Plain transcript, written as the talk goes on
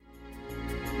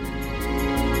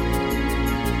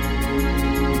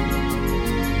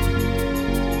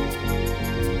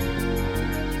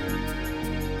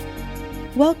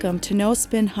Welcome to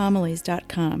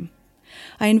NoSpinHomilies.com.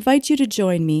 I invite you to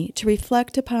join me to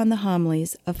reflect upon the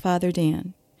homilies of Father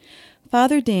Dan.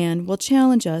 Father Dan will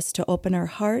challenge us to open our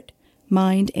heart,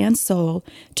 mind, and soul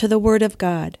to the Word of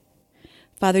God.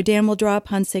 Father Dan will draw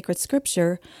upon sacred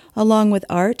scripture along with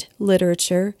art,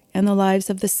 literature, and the lives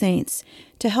of the saints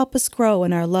to help us grow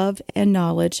in our love and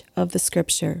knowledge of the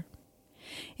scripture.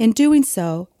 In doing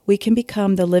so, we can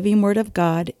become the living Word of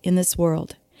God in this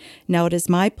world. Now it is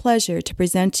my pleasure to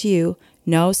present to you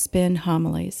No Spin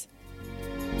Homilies.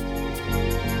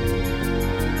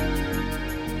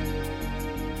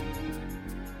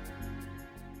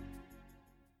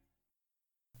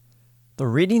 The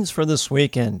readings for this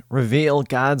weekend reveal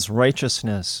God's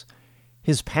righteousness,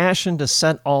 His passion to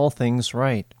set all things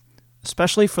right,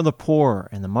 especially for the poor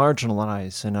and the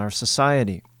marginalized in our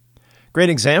society. A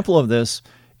great example of this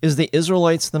is the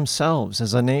Israelites themselves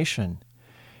as a nation.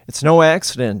 It's no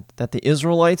accident that the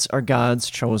Israelites are God's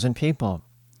chosen people.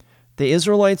 The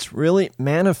Israelites really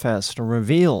manifest or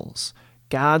reveals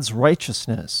God's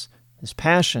righteousness, His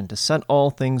passion to set all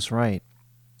things right.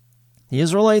 The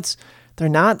Israelites, they're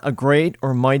not a great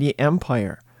or mighty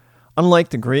empire, unlike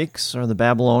the Greeks or the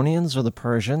Babylonians or the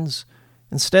Persians.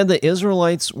 Instead, the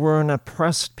Israelites were an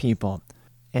oppressed people,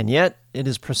 and yet it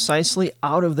is precisely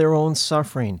out of their own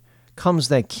suffering comes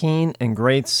that keen and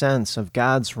great sense of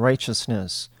God's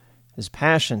righteousness, His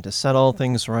passion to set all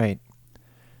things right.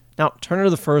 Now, turn to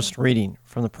the first reading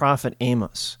from the prophet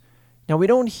Amos. Now, we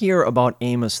don't hear about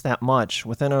Amos that much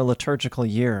within our liturgical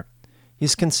year.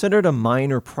 He's considered a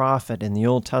minor prophet in the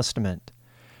Old Testament,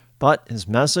 but his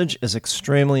message is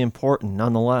extremely important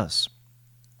nonetheless.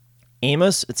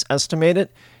 Amos, it's estimated,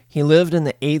 he lived in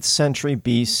the 8th century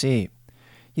BC.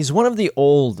 He's one of the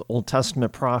Old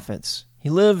Testament prophets. He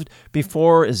lived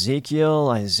before Ezekiel,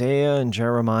 Isaiah, and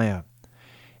Jeremiah.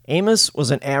 Amos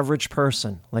was an average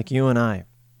person, like you and I.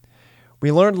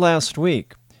 We learned last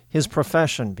week his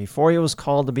profession before he was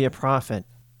called to be a prophet.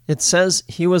 It says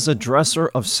he was a dresser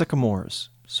of sycamores,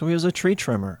 so he was a tree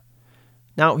trimmer.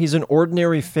 Now, he's an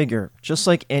ordinary figure, just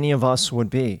like any of us would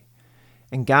be.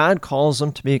 And God calls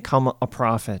him to become a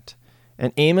prophet.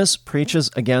 And Amos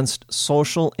preaches against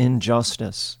social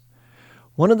injustice.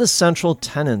 One of the central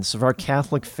tenets of our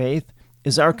Catholic faith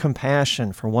is our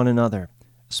compassion for one another,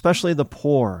 especially the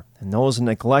poor and those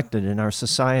neglected in our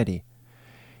society.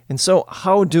 And so,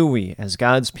 how do we, as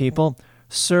God's people,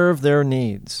 serve their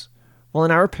needs? Well,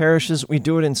 in our parishes, we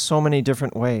do it in so many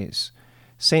different ways.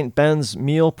 St. Ben's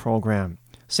meal program,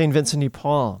 St. Vincent de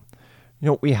Paul.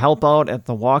 We help out at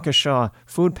the Waukesha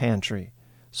food pantry.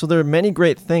 So there are many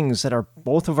great things that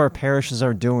both of our parishes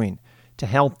are doing to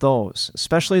help those,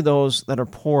 especially those that are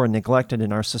poor and neglected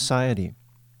in our society.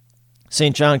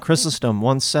 St. John Chrysostom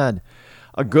once said,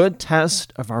 "A good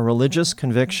test of our religious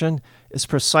conviction is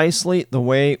precisely the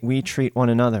way we treat one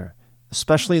another,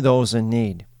 especially those in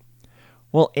need."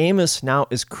 Well, Amos now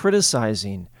is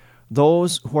criticizing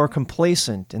those who are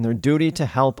complacent in their duty to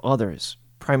help others,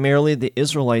 primarily the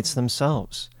Israelites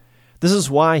themselves. This is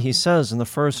why he says in the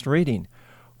first reading,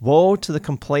 "Woe to the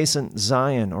complacent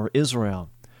Zion or Israel,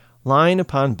 lying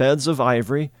upon beds of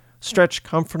ivory, stretched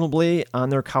comfortably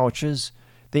on their couches.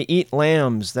 They eat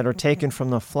lambs that are taken from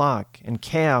the flock and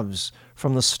calves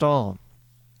from the stall."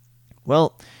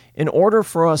 Well, in order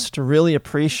for us to really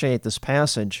appreciate this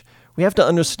passage, we have to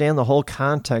understand the whole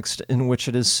context in which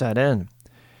it is set in.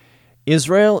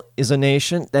 Israel is a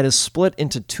nation that is split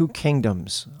into two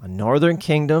kingdoms, a northern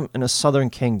kingdom and a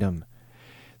southern kingdom.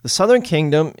 The southern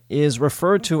kingdom is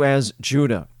referred to as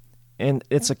Judah, and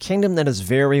it's a kingdom that is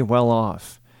very well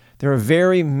off. There are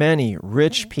very many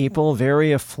rich people,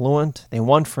 very affluent. They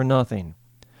want for nothing.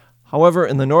 However,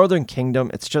 in the northern kingdom,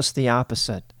 it's just the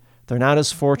opposite. They're not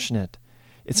as fortunate.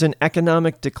 It's an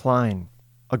economic decline.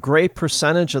 A great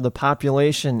percentage of the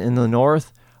population in the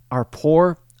north are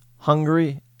poor,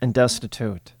 hungry, and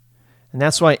destitute. And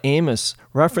that's why Amos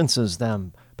references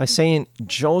them by saying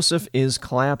Joseph is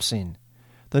collapsing.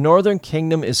 The northern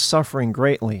kingdom is suffering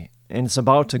greatly, and it's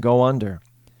about to go under.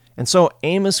 And so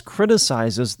Amos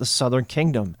criticizes the southern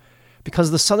kingdom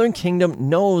because the southern kingdom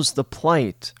knows the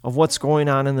plight of what's going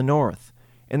on in the north,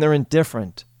 and they're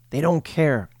indifferent. They don't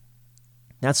care.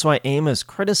 That's why Amos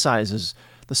criticizes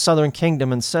the southern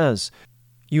kingdom and says,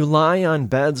 "You lie on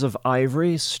beds of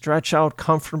ivory, stretch out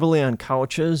comfortably on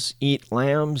couches, eat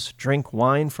lambs, drink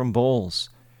wine from bowls."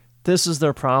 This is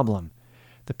their problem.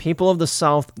 The people of the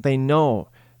south, they know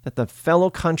that the fellow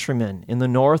countrymen in the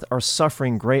north are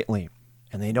suffering greatly,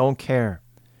 and they don't care.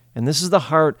 And this is the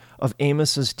heart of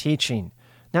Amos's teaching,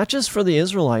 not just for the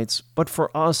Israelites, but for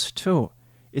us too.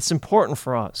 It's important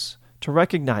for us to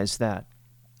recognize that.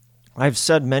 I've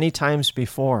said many times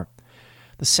before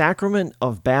The sacrament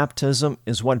of baptism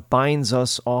is what binds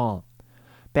us all.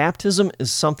 Baptism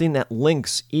is something that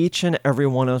links each and every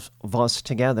one of us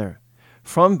together.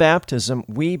 From baptism,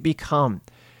 we become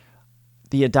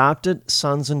the adopted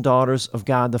sons and daughters of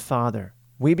God the Father.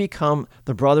 We become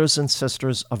the brothers and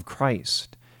sisters of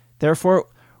Christ. Therefore,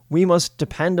 we must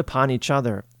depend upon each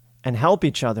other and help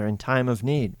each other in time of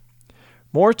need.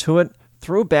 More to it,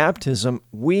 through baptism,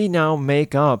 we now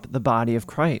make up the body of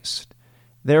Christ.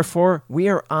 Therefore, we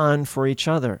are on for each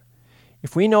other.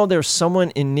 If we know there's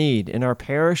someone in need in our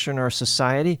parish or in our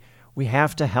society, we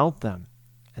have to help them.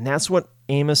 And that's what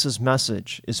Amos's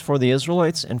message is for the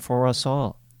Israelites and for us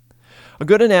all. A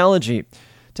good analogy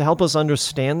to help us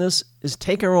understand this is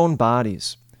take our own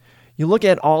bodies. You look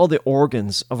at all the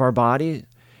organs of our body,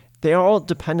 they all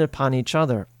depend upon each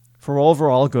other for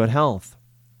overall good health.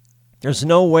 There's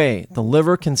no way the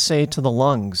liver can say to the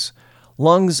lungs,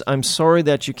 "Lungs, I'm sorry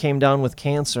that you came down with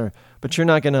cancer, but you're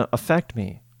not going to affect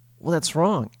me." Well, that's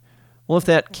wrong. Well, if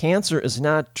that cancer is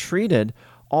not treated,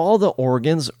 all the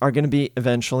organs are going to be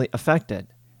eventually affected,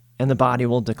 and the body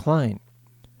will decline.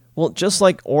 Well, just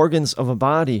like organs of a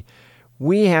body,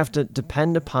 we have to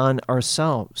depend upon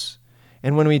ourselves.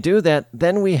 And when we do that,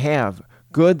 then we have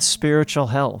good spiritual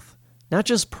health, not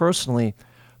just personally,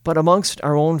 but amongst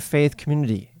our own faith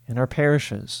community and our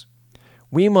parishes.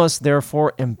 We must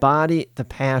therefore embody the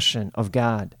passion of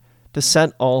God to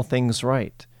set all things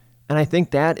right. And I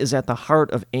think that is at the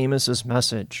heart of Amos's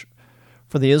message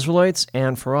for the Israelites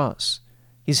and for us.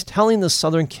 He's telling the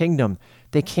southern kingdom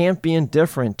they can't be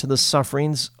indifferent to the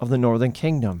sufferings of the northern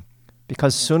kingdom,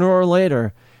 because sooner or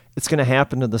later it's going to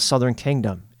happen to the southern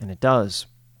kingdom, and it does.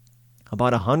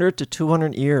 About 100 to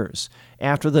 200 years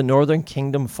after the northern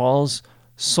kingdom falls,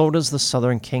 so does the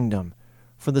southern kingdom.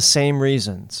 For the same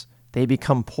reasons, they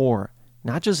become poor,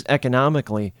 not just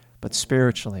economically, but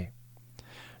spiritually.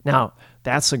 Now,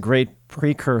 that's a great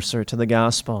precursor to the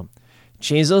gospel.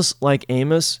 Jesus, like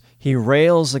Amos, he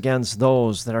rails against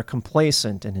those that are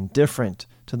complacent and indifferent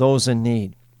to those in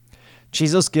need.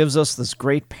 Jesus gives us this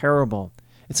great parable.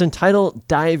 It's entitled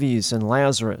Dives and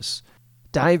Lazarus.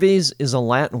 Dives is a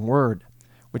Latin word,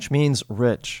 which means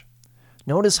rich.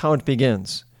 Notice how it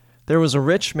begins. There was a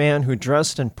rich man who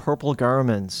dressed in purple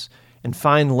garments and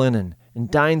fine linen and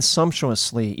dined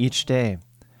sumptuously each day.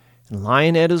 And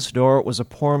lying at his door was a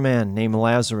poor man named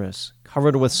Lazarus,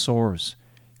 covered with sores,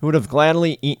 who would have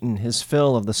gladly eaten his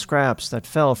fill of the scraps that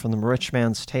fell from the rich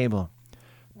man's table.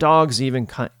 Dogs even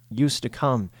used to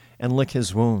come and lick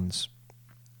his wounds.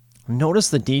 Notice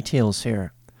the details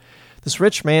here. This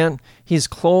rich man, he's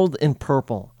clothed in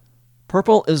purple.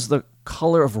 Purple is the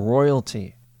color of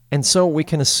royalty, and so we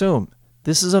can assume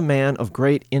this is a man of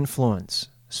great influence,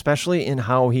 especially in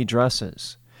how he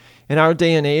dresses. In our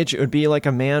day and age, it would be like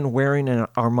a man wearing an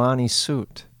Armani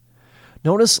suit.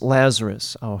 Notice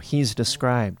Lazarus, how he's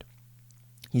described.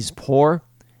 He's poor,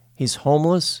 he's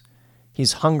homeless,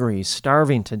 he's hungry, he's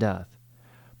starving to death.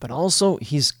 But also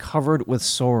he's covered with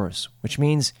sores, which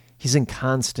means he's in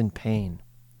constant pain.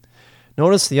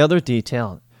 Notice the other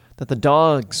detail, that the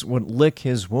dogs would lick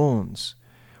his wounds.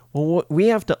 Well, what we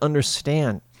have to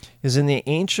understand is in the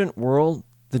ancient world,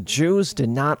 the Jews did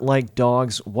not like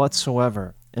dogs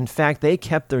whatsoever. In fact, they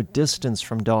kept their distance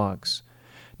from dogs.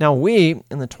 Now we,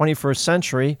 in the 21st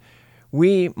century,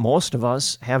 most of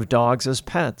us, have dogs as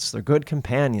pets. They're good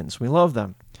companions. We love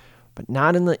them. But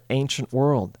not in the ancient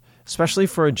world, especially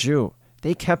for a Jew.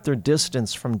 They kept their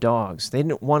distance from dogs. They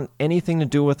didn't want anything to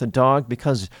do with a dog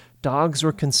because dogs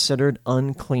were considered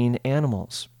unclean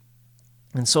animals.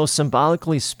 And so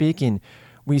symbolically speaking,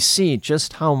 we see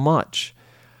just how much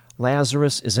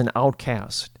Lazarus is an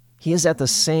outcast. He is at the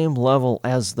same level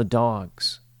as the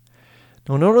dogs.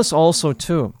 Now notice also,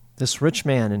 too, this rich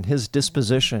man and his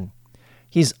disposition.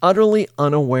 He's utterly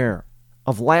unaware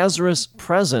of Lazarus'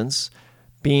 presence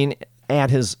being at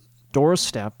his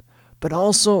doorstep, but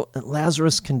also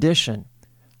Lazarus' condition,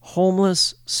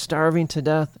 homeless, starving to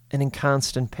death, and in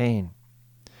constant pain.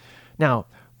 Now,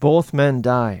 both men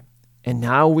die, and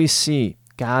now we see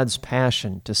God's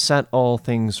passion to set all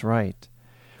things right.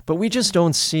 But we just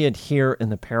don't see it here in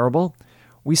the parable.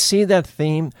 We see that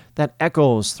theme that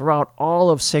echoes throughout all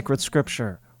of sacred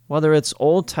Scripture, whether it's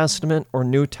Old Testament or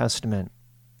New Testament.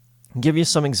 I'll give you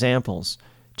some examples,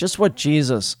 just what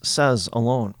Jesus says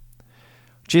alone.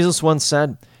 Jesus once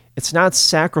said, "It's not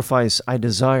sacrifice I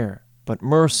desire, but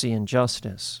mercy and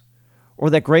justice."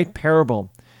 Or that great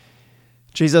parable,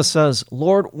 Jesus says,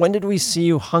 "Lord, when did we see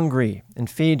you hungry and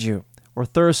feed you, or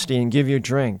thirsty and give you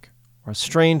drink, or a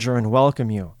stranger and welcome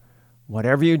you?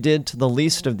 Whatever you did to the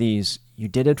least of these, you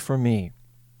did it for me."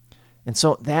 And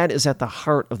so that is at the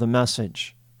heart of the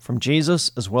message from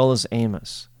Jesus as well as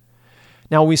Amos.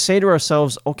 Now we say to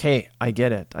ourselves, okay, I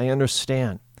get it, I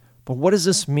understand, but what does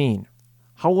this mean?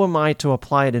 How am I to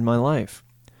apply it in my life?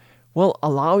 Well,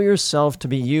 allow yourself to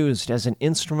be used as an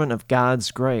instrument of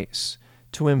God's grace,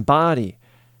 to embody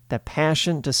that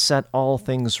passion to set all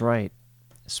things right,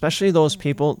 especially those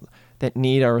people that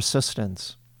need our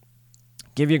assistance.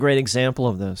 I'll give you a great example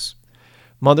of this.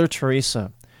 Mother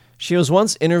Teresa. She was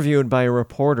once interviewed by a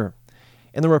reporter,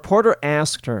 and the reporter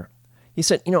asked her, he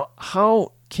said,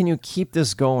 how can you keep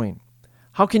this going?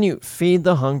 How can you feed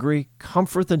the hungry,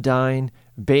 comfort the dying,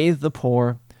 bathe the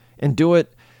poor, and do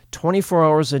it 24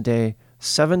 hours a day,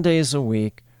 7 days a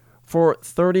week, for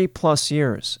 30 plus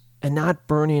years, and not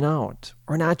burning out,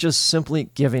 or not just simply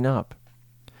giving up?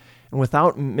 And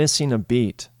without missing a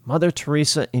beat, Mother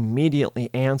Teresa immediately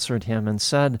answered him and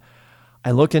said,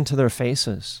 I look into their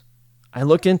faces. I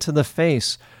look into the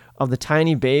face of the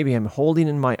tiny baby I'm holding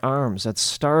in my arms that's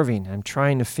starving I'm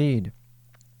trying to feed.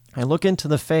 I look into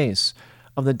the face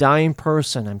of the dying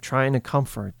person I'm trying to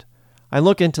comfort. I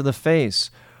look into the face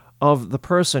of the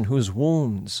person whose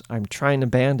wounds I'm trying to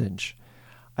bandage.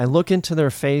 I look into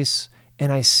their face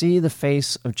and I see the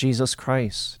face of Jesus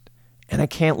Christ, and I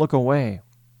can't look away.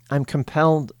 I'm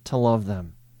compelled to love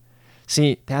them.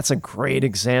 See, that's a great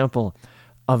example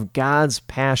of God's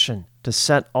passion to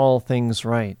set all things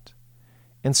right.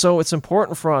 And so it's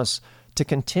important for us to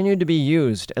continue to be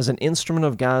used as an instrument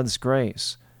of God's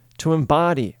grace, to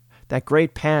embody that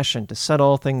great passion to set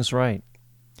all things right.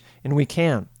 And we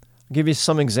can. I'll give you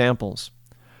some examples.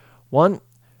 One,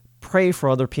 pray for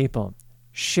other people.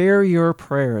 Share your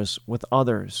prayers with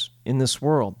others in this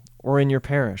world or in your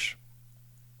parish.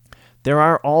 There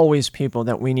are always people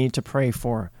that we need to pray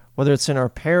for, whether it's in our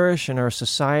parish, in our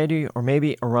society, or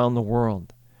maybe around the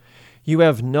world. You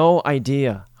have no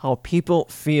idea how people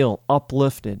feel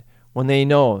uplifted when they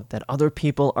know that other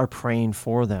people are praying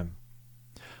for them.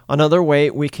 Another way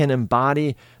we can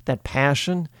embody that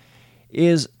passion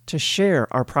is to share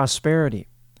our prosperity.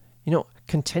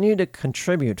 Continue to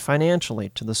contribute financially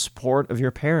to the support of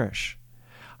your parish.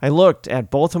 I looked at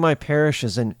both of my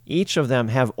parishes, and each of them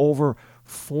have over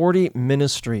 40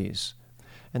 ministries.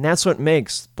 And that's what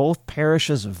makes both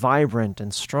parishes vibrant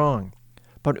and strong.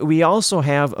 But we also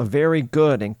have a very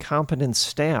good and competent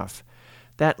staff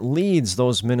that leads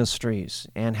those ministries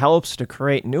and helps to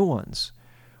create new ones.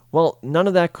 Well, none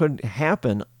of that could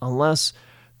happen unless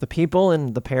the people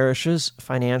in the parishes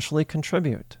financially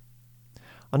contribute.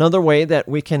 Another way that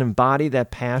we can embody that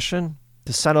passion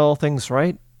to set all things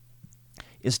right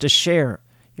is to share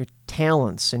your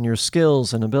talents and your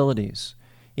skills and abilities.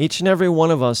 Each and every one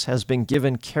of us has been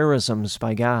given charisms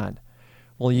by God.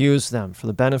 We'll use them for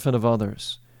the benefit of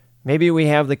others. Maybe we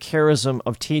have the charism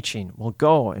of teaching. We'll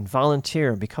go and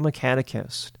volunteer, become a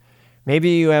catechist. Maybe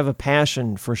you have a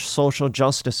passion for social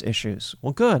justice issues.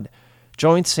 Well, good.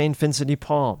 Join St. Vincent de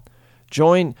Paul.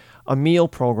 Join a meal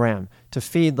program to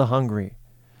feed the hungry.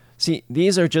 See,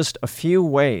 these are just a few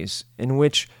ways in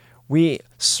which we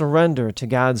surrender to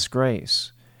God's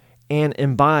grace and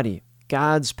embody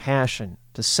God's passion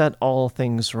to set all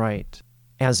things right,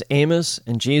 as Amos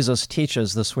and Jesus teach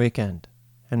us this weekend.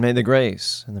 And may the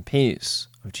grace and the peace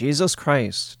of Jesus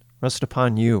Christ rest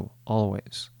upon you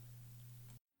always.